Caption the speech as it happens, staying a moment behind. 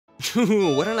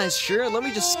Ooh, what a nice shirt. Let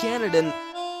me just scan it and...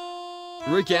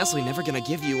 Rick Astley never gonna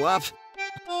give you up.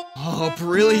 Oh,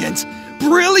 brilliant!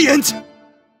 Brilliant!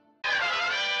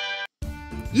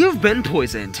 You've been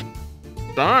poisoned.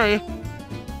 Bye.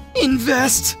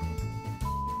 Invest!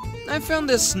 I found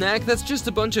this snack that's just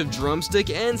a bunch of drumstick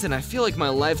ends and I feel like my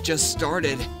life just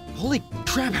started. Holy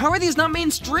crap, how are these not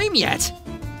mainstream yet?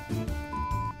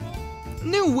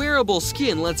 New wearable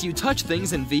skin lets you touch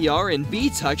things in VR and be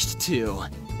touched too.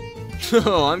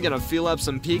 Oh, I'm gonna feel up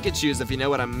some Pikachus if you know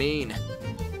what I mean.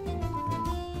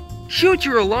 Shoot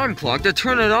your alarm clock to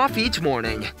turn it off each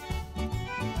morning.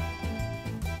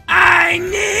 I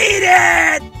need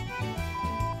it!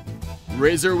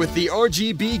 Razer with the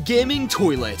RGB gaming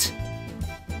toilet.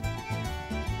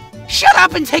 Shut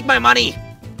up and take my money!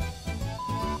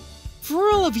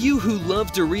 For all of you who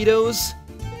love Doritos,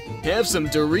 have some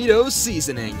Doritos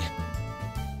seasoning.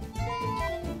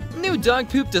 New dog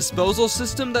poop disposal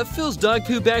system that fills dog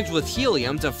poop bags with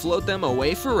helium to float them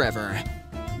away forever.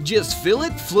 Just fill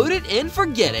it, float it, and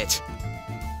forget it.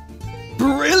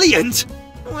 Brilliant!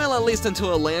 Well, at least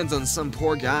until it lands on some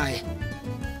poor guy.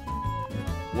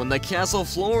 When the castle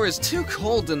floor is too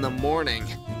cold in the morning.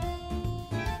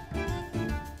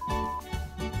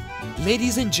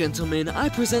 Ladies and gentlemen, I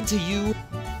present to you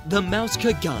the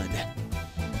Mouska gun.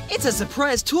 It's a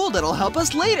surprise tool that'll help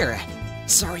us later.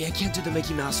 Sorry, I can't do the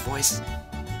Mickey Mouse voice.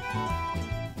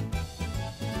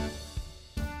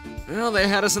 Well, they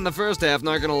had us in the first half,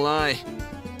 not gonna lie.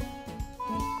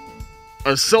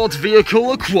 Assault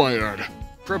vehicle acquired.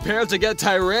 Prepare to get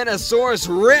Tyrannosaurus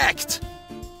wrecked!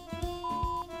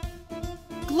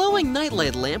 Glowing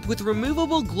nightlight lamp with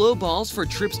removable glow balls for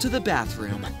trips to the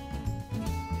bathroom.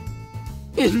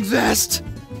 Invest!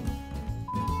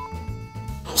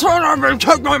 Turn up and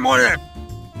take my money!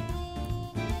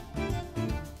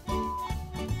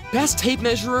 Best tape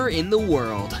measurer in the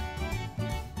world.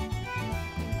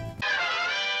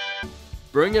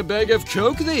 Bring a bag of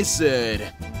Coke, they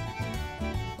said.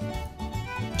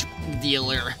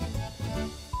 Dealer.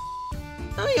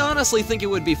 I honestly think it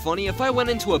would be funny if I went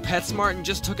into a PetSmart and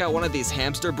just took out one of these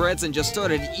hamster breads and just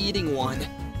started eating one.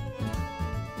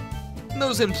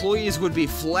 Those employees would be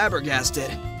flabbergasted.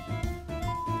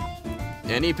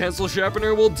 Any pencil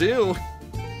sharpener will do.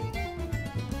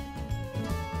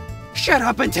 Shut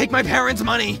up and take my parents'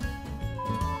 money!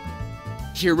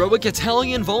 Heroic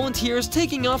Italian volunteers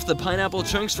taking off the pineapple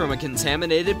chunks from a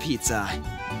contaminated pizza.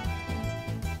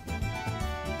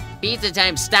 Pizza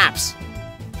time stops.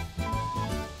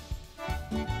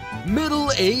 Middle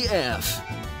AF.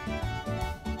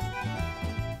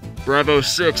 Bravo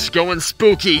 6 going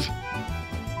spooky.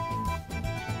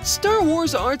 Star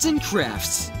Wars arts and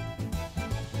crafts.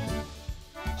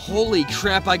 Holy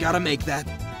crap, I gotta make that.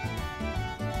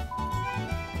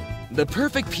 The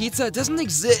perfect pizza doesn't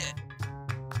exist.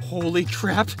 Holy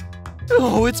crap.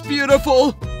 Oh, it's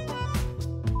beautiful.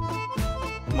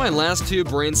 My last 2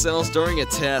 brain cells during a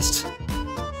test.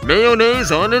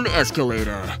 Mayonnaise on an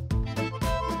escalator.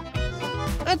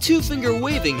 A 2-finger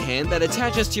waving hand that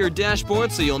attaches to your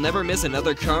dashboard so you'll never miss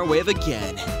another car wave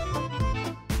again.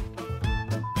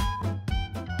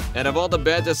 Out of all the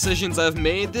bad decisions I've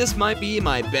made, this might be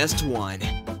my best one.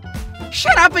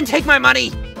 Shut up and take my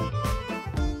money!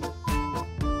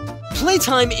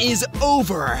 Playtime is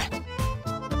over!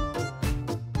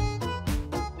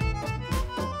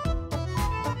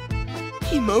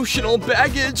 Emotional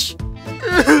baggage!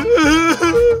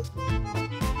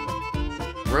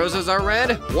 Roses are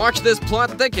red, watch this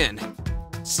plot thicken.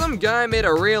 Some guy made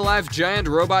a real-life giant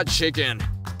robot chicken.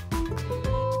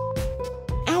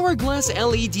 Hourglass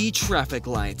LED traffic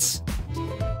lights.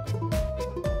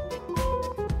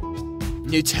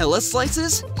 Nutella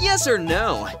slices? Yes or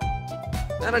no?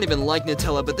 I don't even like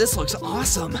Nutella, but this looks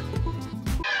awesome.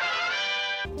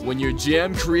 When your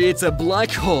jam creates a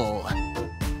black hole.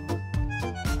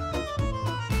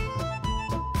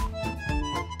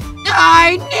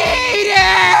 I need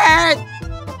it!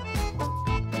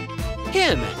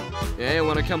 Him. Hey,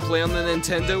 wanna come play on the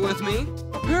Nintendo with me?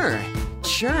 Her.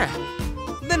 Sure.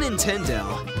 The Nintendo.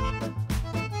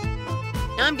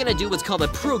 I'm gonna do what's called a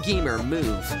pro gamer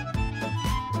move.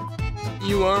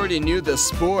 You already knew the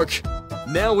spork.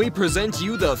 Now we present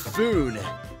you the Foon.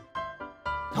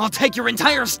 I'll take your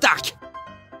entire stock!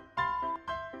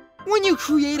 When you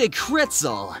create a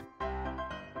Kretzel.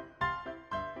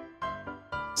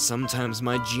 Sometimes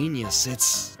my genius,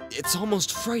 it's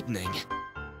almost frightening.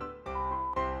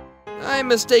 I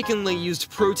mistakenly used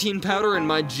protein powder in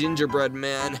my gingerbread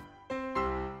man.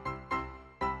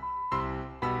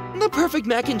 The perfect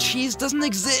mac and cheese doesn't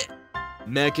exist.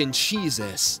 Mac and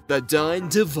cheeses, the dine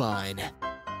divine.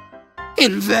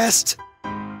 Invest!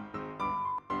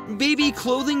 Baby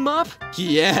clothing mop?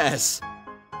 Yes!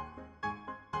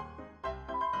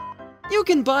 You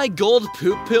can buy gold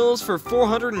poop pills for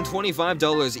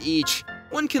 $425 each.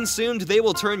 When consumed, they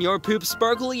will turn your poop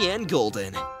sparkly and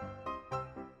golden.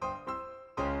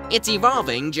 It's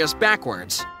evolving just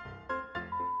backwards.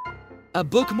 A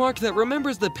bookmark that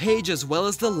remembers the page as well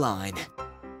as the line.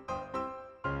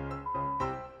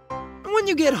 When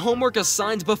you get homework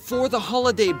assigned before the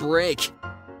holiday break.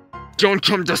 Don't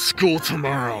come to school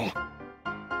tomorrow.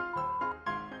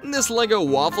 This Lego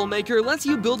waffle maker lets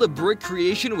you build a brick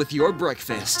creation with your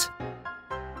breakfast.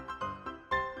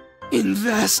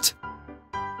 Invest.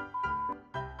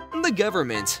 The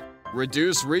government.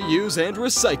 Reduce, reuse, and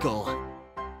recycle.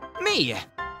 Me.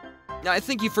 I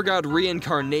think you forgot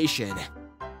reincarnation.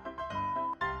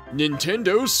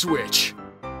 Nintendo Switch.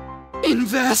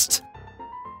 Invest.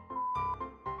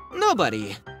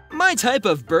 Nobody. My type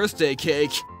of birthday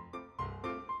cake.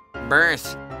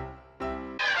 Birth.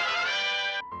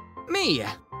 Me.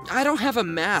 I don't have a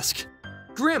mask.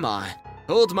 Grandma,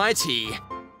 hold my tea.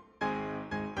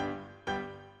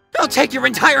 I'll take your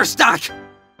entire stock!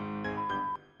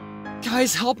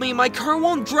 Guys, help me, my car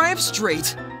won't drive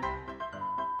straight.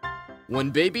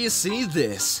 When babies see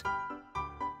this.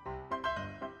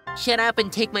 Shut up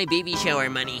and take my baby shower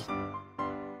money.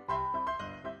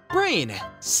 Brain,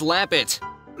 slap it.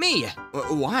 Me,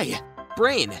 why?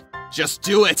 Brain, just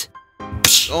do it.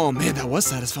 Oh man, that was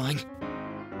satisfying.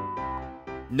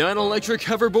 Non-electric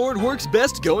hoverboard works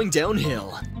best going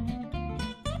downhill.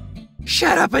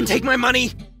 Shut up and take my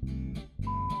money!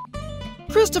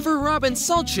 Christopher Robin's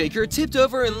salt shaker tipped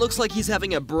over and looks like he's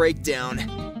having a breakdown.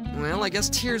 Well, I guess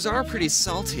tears are pretty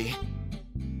salty.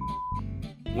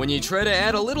 When you try to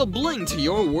add a little bling to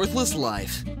your worthless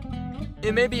life.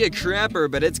 It may be a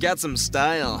crapper, but it's got some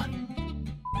style.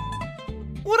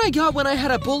 What I got when I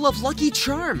had a bowl of Lucky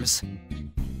Charms.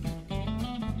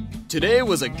 Today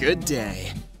was a good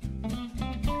day.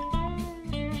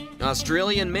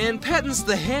 Australian man patents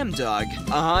the ham dog,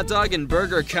 a hot dog and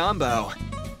burger combo.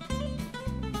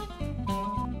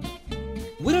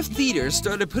 What if theaters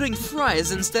started putting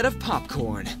fries instead of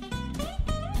popcorn?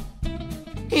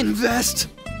 Invest!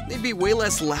 They'd be way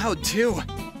less loud, too.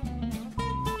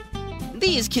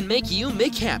 These can make you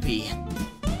happy.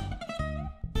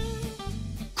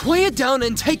 Quiet down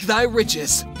and take thy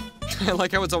riches. I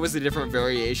like how it's always a different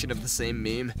variation of the same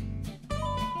meme.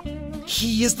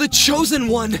 He is the chosen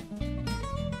one!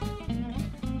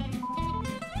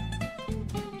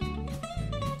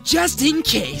 Just in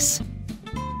case.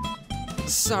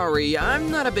 Sorry, I'm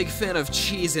not a big fan of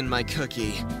cheese in my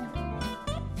cookie.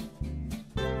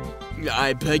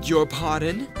 I beg your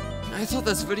pardon? I thought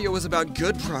this video was about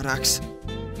good products.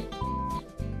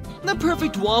 The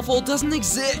perfect waffle doesn't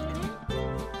exist.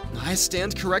 I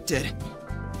stand corrected.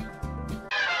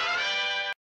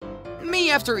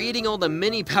 Me after eating all the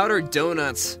mini powdered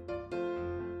donuts.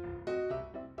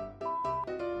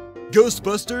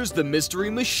 Ghostbusters the Mystery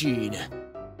Machine.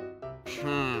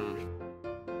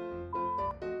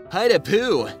 Hide a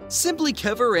poo. Simply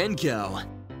cover and go.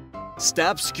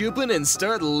 Stop scooping and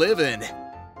start living.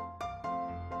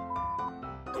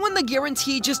 When the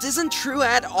guarantee just isn't true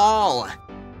at all.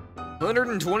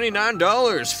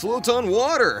 $129 floats on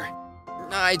water.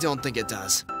 I don't think it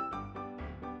does.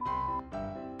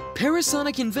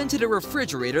 Parasonic invented a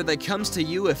refrigerator that comes to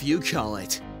you if you call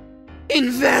it.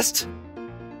 Invest!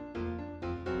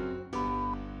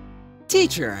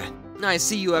 Teacher, I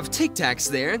see you have Tic Tacs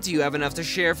there. Do you have enough to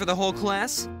share for the whole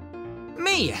class?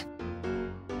 Me!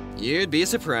 You'd be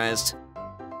surprised.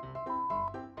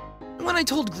 When I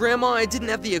told Grandma I didn't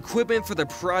have the equipment for the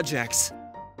projects.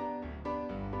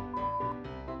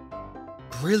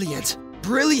 Brilliant!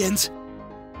 Brilliant!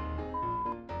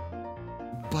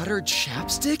 Buttered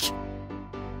chapstick?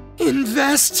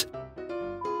 Invest!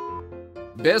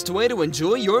 Best way to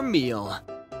enjoy your meal.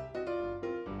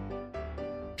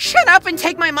 Shut up and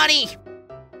take my money!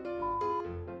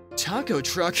 Taco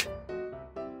truck?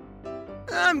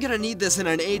 I'm gonna need this in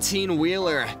an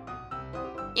 18-wheeler.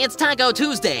 It's Taco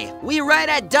Tuesday. We ride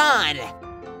at dawn.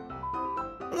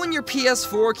 When your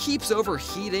PS4 keeps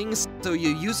overheating, so you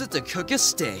use it to cook a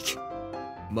steak.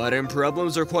 Modern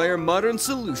problems require modern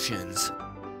solutions.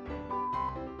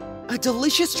 A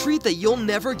delicious treat that you'll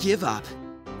never give up.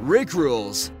 Rick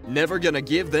rules. Never gonna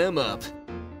give them up.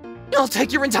 I'll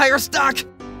take your entire stock!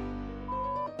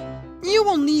 You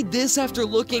will need this after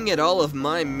looking at all of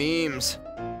my memes.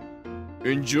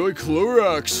 Enjoy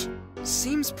Clorox.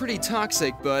 Seems pretty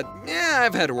toxic, but yeah,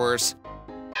 I've had worse.